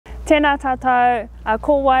Tēnā tātou,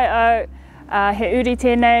 ko waio, he uri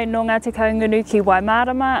tēnei no ngā te kaungunu ki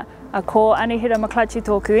Waimārama, ko Anihira Maklachi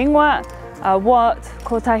tōku ingoa. What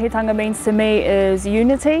kotahitanga means to me is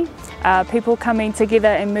unity, people coming together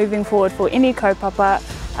and moving forward for any kaupapa.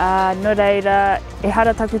 No reira, e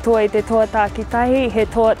hara taku toa I te toa tākitahi, he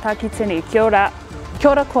toa tākitini. Kia ora.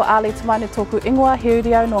 Kia ora, ko Ali Tumane tōku ingoa, he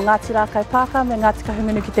uri au no Ngāti Rākau Pāka me Ngāti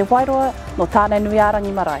Kahungunu ki te Wairoa, no tānei nui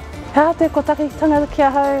ārangi marae. Hea te kotahitanga kia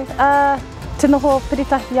hau, te noho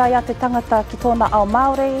piritahi ai te tangata ki tōna ao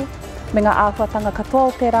Māori, me ngā āhuatanga katoa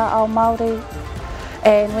o pērā ao Māori.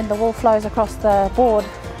 And when the wool flows across the board,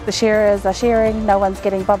 the shearers are shearing, no one's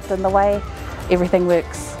getting bumped in the way, everything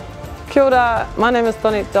works. Kia ora, my name is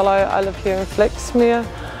Donette Dello, I live here in Flaxmere.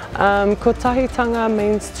 Kotahitanga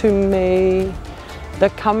means to me the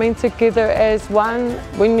coming together as one,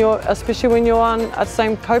 especially when you're on a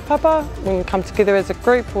same kaupapa, when you come together as a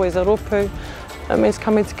group or as a ropu, it means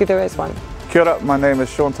coming together as one. Kia ora, my name is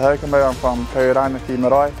Sean Tahokamo, I'm from Kaurānaki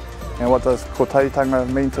Marae. And what does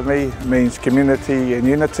kotahitanga mean to me? It means community and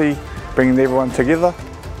unity, bringing everyone together.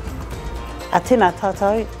 Tēnā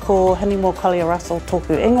tātou, ko Hinimo Kalia Russell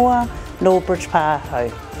tōku ingoa, no Bridge Pāhau.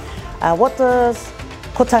 What does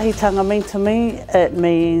kotahitanga mean to me? It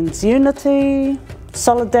means unity,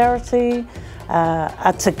 solidarity,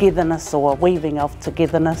 a togetherness or a weaving of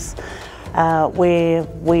togetherness, where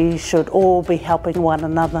we should all be helping one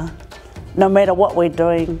another. No matter what we're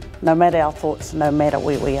doing, no matter our thoughts, no matter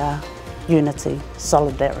where we are. Unity,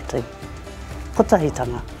 solidarity.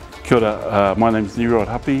 Kotahitanga. Kia ora, my name is Nirod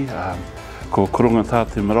Hapi, ko Koronga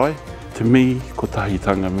Tāte Marae. To me,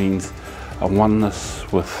 kotahitanga means a oneness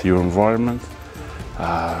with your environment,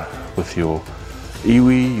 with your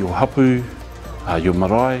iwi, your hapu, your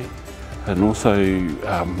marae, and also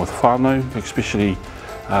with whānau, especially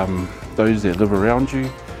those that live around you,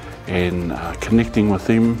 and connecting with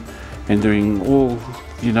them and doing all,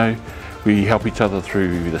 we help each other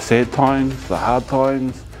through the sad times, the hard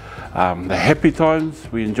times, the happy times.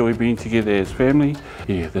 We enjoy being together as family.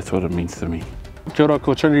 Yeah, that's what it means to me. Kia ora,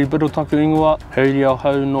 ko Trinity Birotaku ingoa, he uri au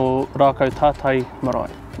hau no Rākau Tātai Marae.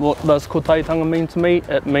 What does kotahitanga mean to me?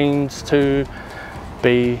 It means to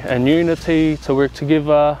be in unity, to work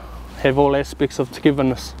together, have all aspects of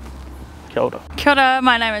togetherness. Kia ora. Kia ora,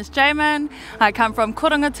 my name is Jamin. I come from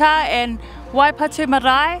Korongata and Waipatu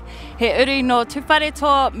Marae. He uri no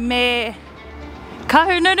tuwhareto me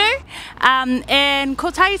kahununu. And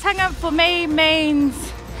kotahitanga for me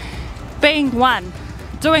means being one,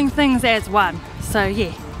 doing things as one. So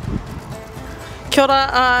yeah. Kia ora,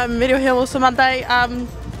 I'm Meriohea Mosamande.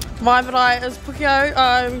 My marae is Pukio.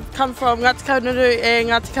 I come from Ngāti Kaunuru and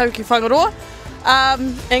Ngāti Kau ki Whangaroa.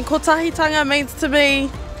 And kotahitanga means to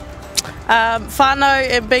me whānau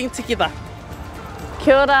and being together.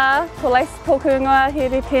 Kia ora, ko Lacey tōku ingoa, he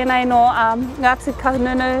uri tēnei no Ngāti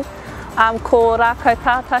Kahungunu, ko Rākau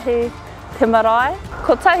Tātahi te marae.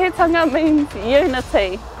 Kotahitanga means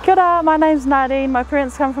unity. Kia ora, my name's Nadine. My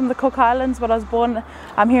parents come from the Cook Islands, but I was born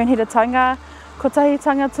here in Hiratanga.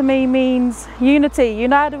 Kotahitanga to me means unity.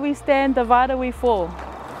 United we stand, divided we fall.